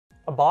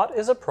A bot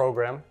is a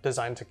program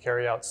designed to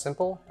carry out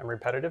simple and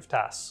repetitive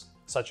tasks,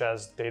 such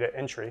as data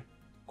entry,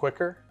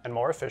 quicker and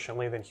more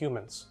efficiently than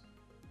humans.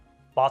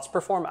 Bots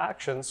perform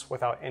actions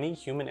without any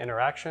human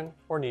interaction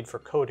or need for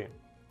coding.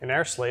 In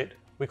airSlate,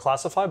 we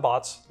classify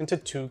bots into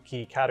two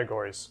key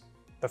categories.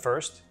 The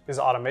first is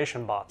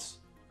automation bots.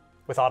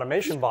 With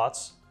automation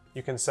bots,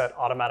 you can set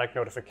automatic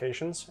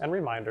notifications and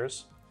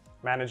reminders,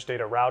 manage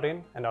data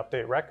routing and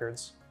update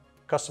records,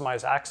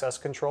 customize access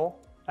control,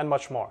 and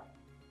much more.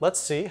 Let's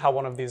see how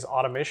one of these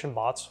automation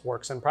bots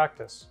works in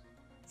practice.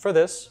 For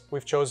this,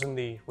 we've chosen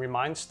the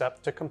Remind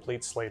Step to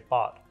Complete Slate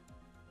bot.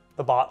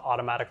 The bot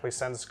automatically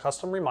sends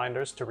custom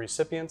reminders to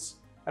recipients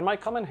and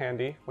might come in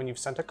handy when you've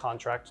sent a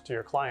contract to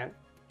your client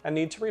and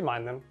need to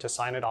remind them to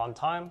sign it on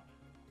time,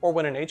 or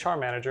when an HR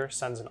manager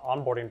sends an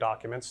onboarding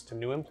documents to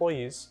new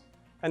employees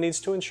and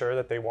needs to ensure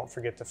that they won't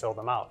forget to fill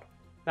them out.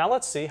 Now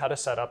let's see how to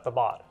set up the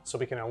bot so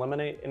we can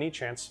eliminate any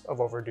chance of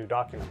overdue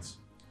documents.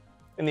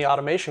 In the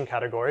automation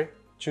category,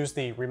 choose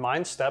the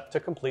Remind Step to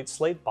Complete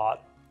Slate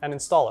bot and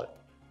install it.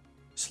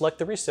 Select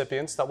the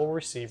recipients that will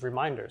receive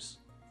reminders.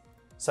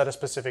 Set a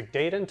specific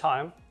date and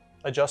time,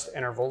 adjust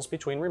intervals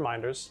between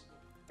reminders,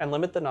 and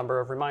limit the number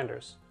of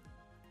reminders.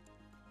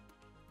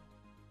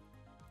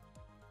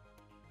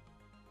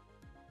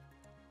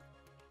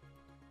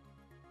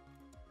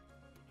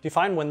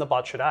 Define when the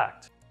bot should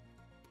act.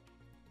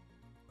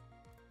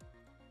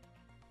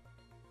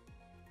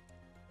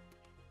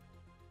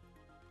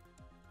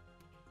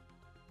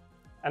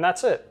 And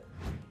that's it.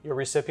 Your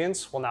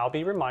recipients will now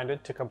be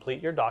reminded to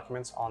complete your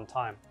documents on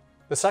time.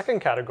 The second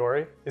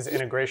category is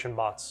integration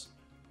bots.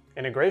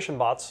 Integration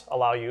bots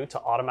allow you to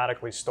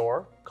automatically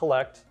store,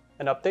 collect,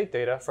 and update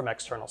data from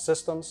external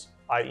systems,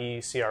 i.e.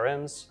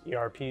 CRMs,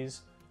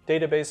 ERPs,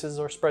 databases,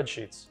 or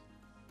spreadsheets.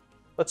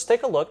 Let's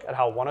take a look at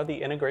how one of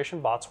the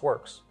integration bots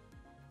works.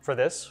 For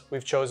this,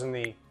 we've chosen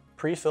the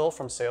Pre-fill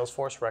from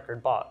Salesforce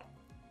Record bot,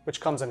 which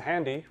comes in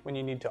handy when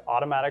you need to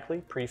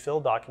automatically pre-fill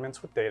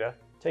documents with data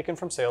taken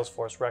from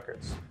Salesforce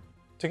records.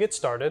 To get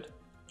started,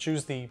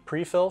 choose the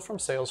Pre-fill from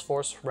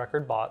Salesforce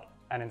Record bot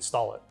and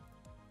install it.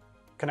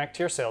 Connect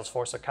to your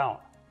Salesforce account.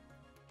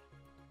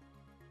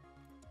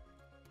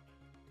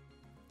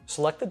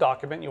 Select the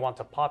document you want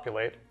to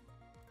populate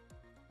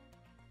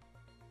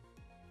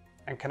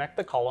and connect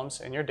the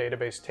columns in your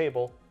database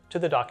table to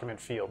the document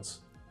fields.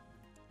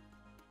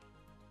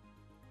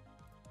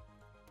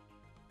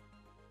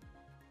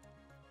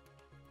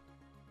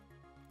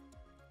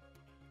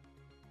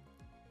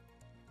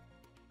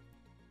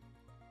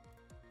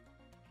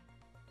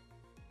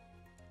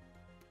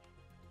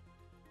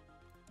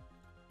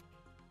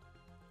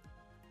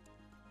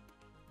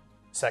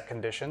 Set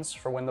conditions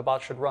for when the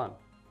bot should run.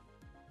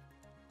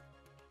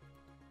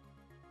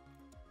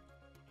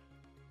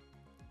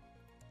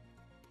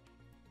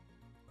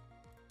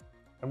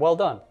 And well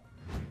done!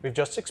 We've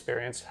just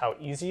experienced how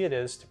easy it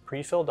is to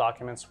pre-fill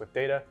documents with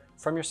data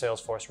from your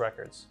Salesforce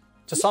records.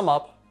 To sum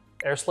up,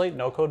 airSlate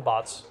no-code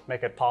bots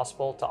make it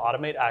possible to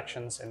automate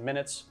actions in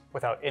minutes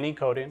without any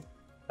coding,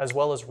 as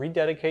well as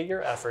rededicate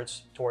your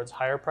efforts towards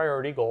higher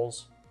priority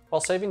goals while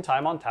saving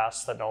time on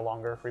tasks that no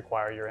longer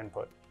require your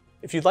input.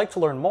 If you'd like to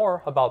learn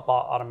more about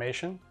bot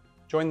automation,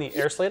 join the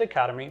airSlate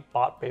Academy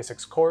Bot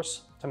Basics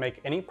course to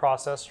make any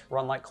process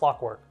run like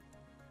clockwork.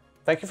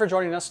 Thank you for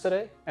joining us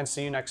today, and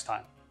see you next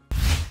time.